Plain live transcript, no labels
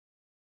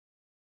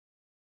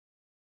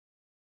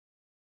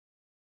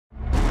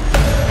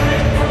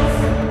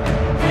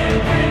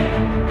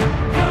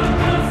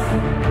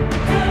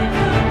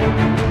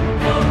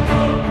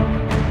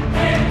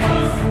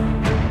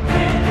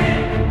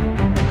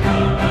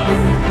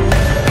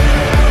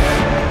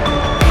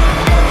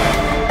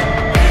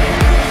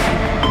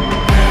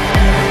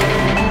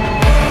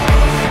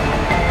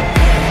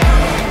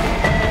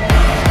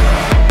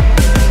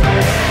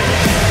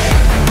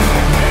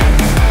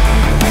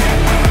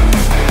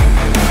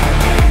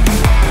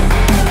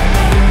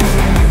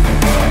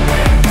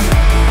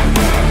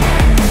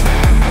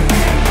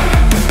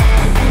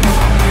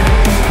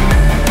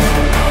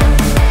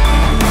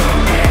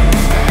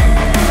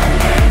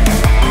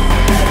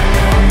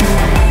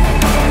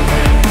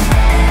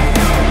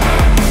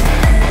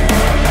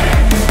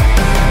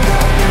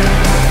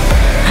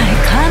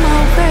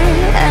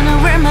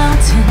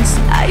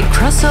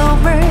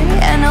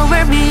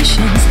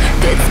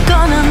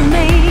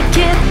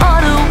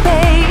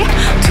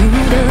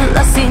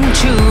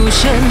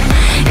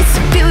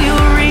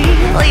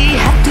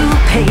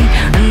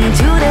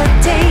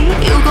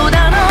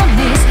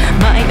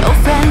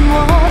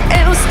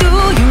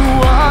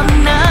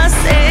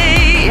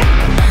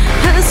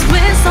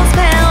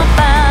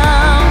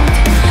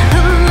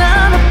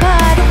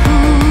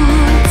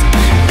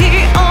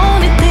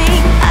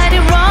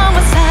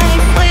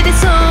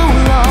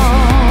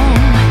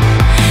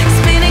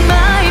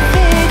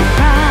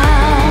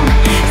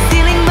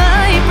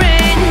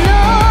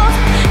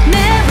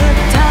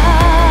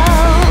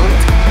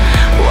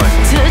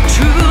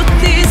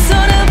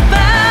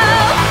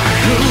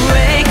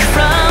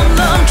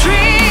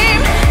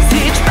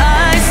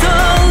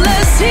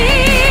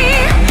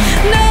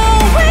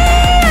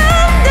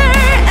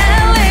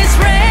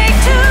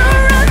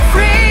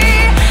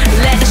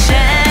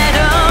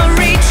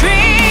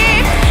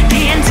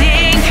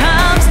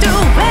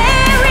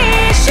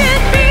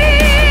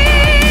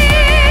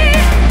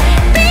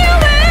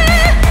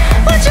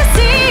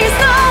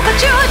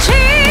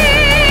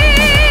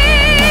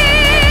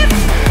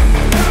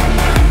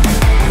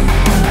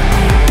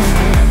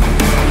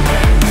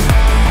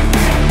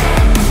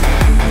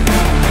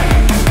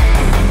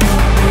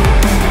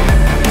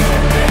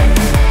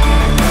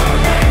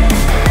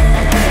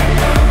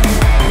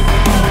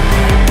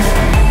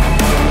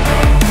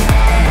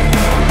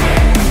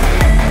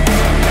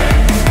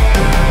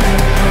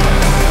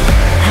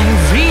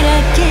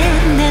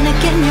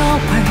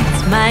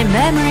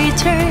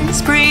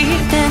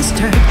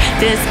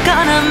that's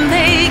gonna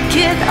make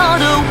it all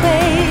the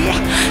way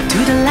to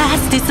the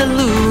last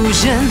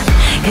disillusion.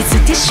 It's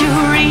a dish you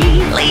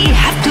really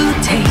have to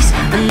taste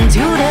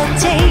until the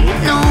day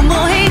no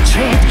more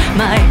hatred.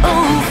 My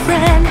old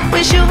friend,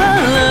 wish you a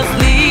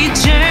lovely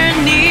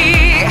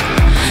journey.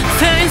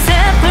 Felt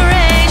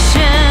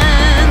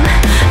separation,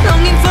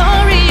 longing for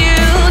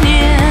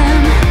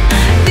reunion.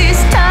 This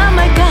time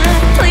I got,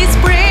 please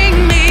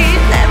bring me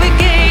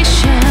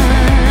navigation.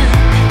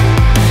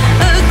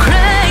 A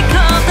crack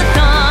of the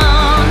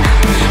dawn,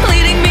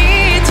 leading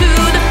me to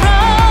the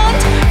front,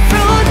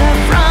 through the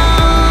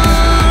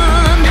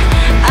front.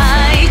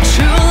 I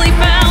truly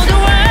found the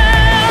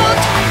world,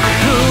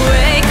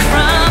 awake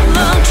from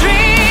long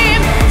dream,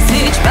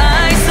 sieged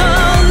by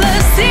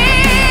soulless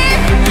sea.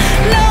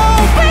 No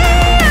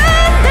way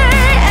under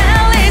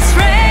Alice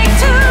Ray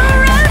to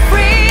run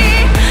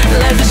free.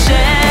 Let the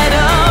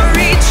shadow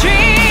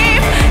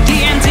retrieve. The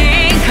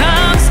ending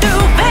comes to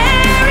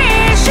where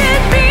it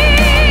should be.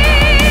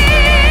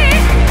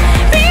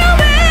 Be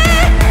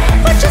aware,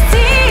 what you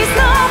see is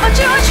not what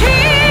you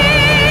achieve.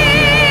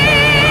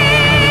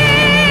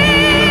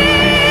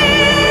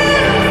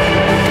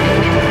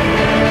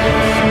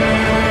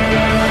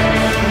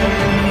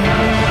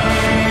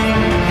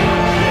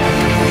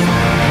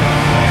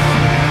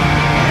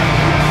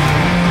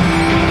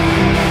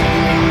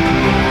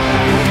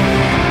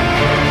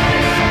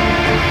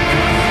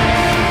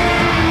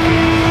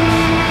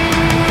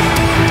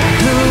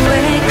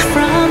 Awake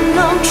from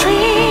long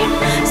dream,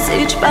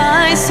 sieged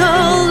by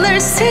solar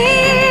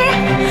sea.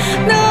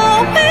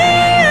 No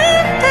way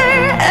under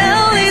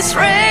Alice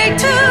Ray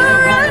to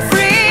run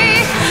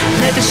free.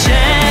 Let the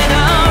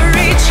shadow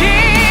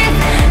retrieve.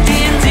 The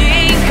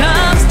ending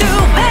comes to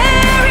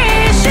where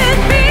it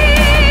should be.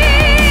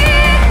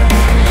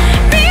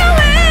 Be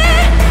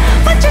aware,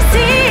 what you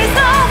see is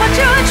not what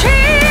you achieve.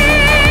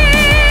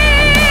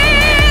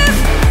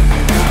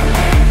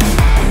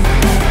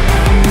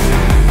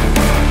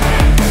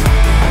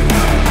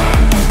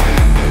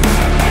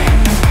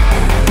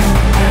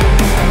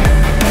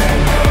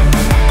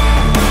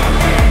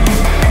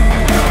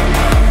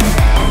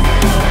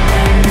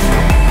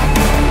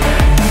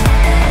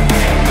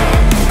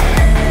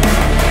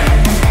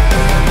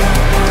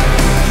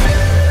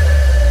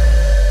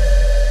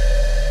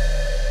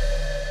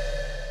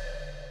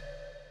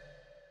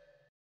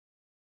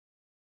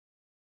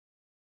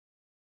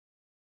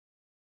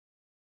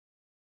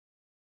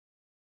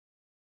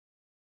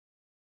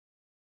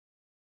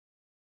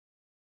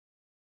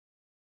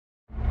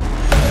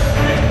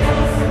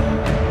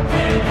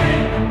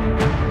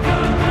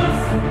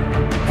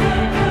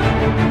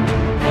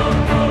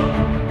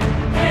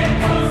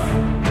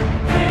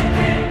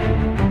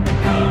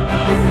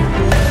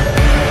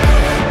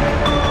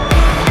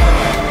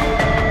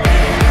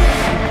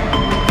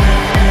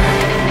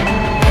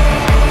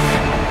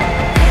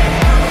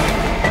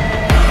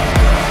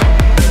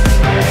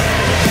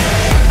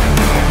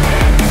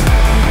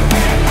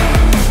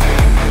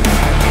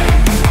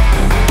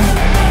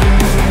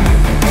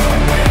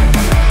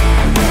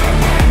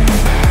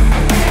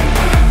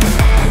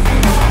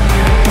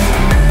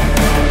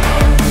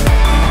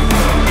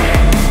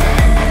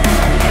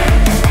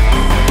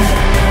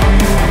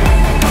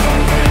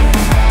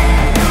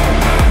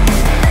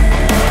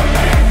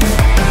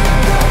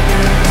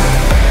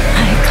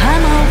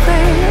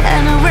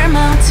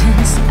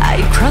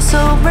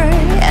 Crossover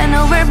and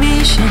over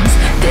missions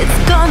that's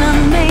gonna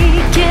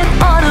make it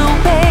all the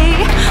way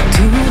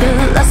to the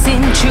last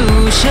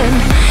intrusion.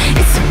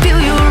 It's a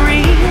bill you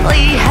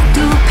really have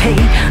to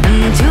pay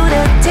until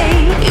the day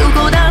you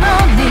go down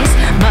on this.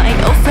 My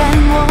old friend,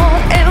 what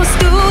else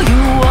do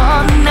you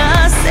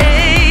wanna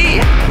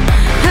say?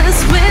 Cause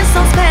we're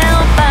so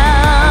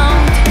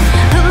spellbound,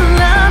 a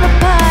lot of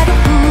body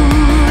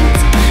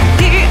wounds.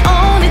 The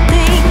only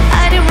thing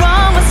I did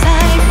wrong was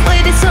I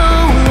waited so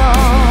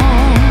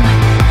long.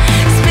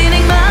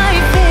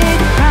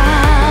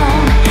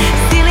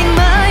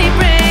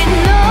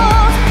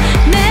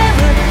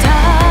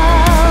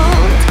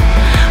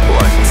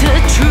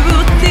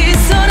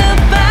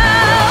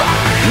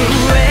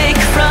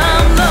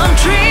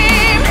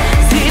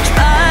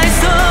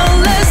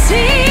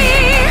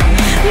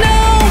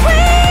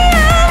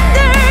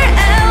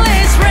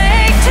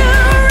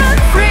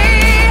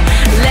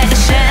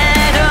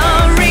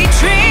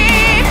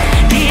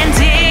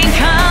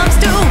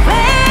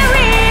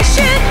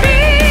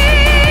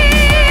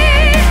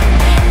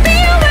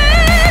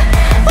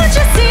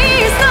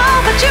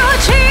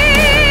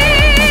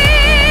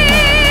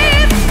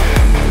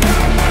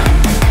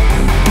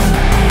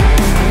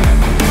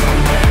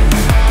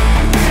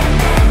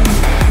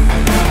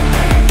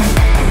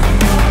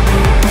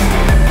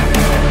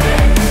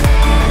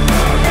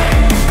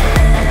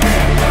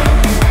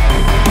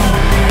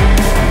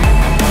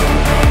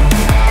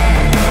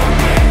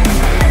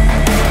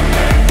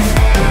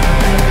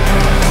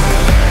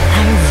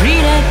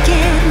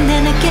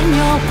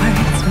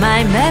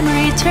 My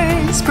memory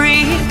turns,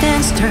 breathe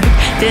and stirred.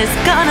 That's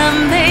gonna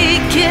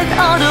make it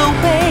all the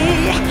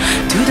way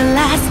to the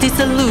last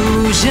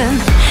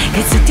disillusion.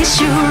 It's a dish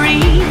you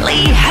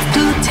really have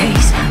to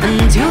taste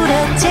until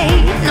the day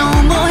no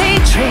more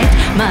hatred.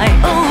 My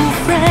old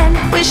friend,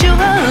 wish you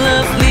a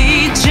lovely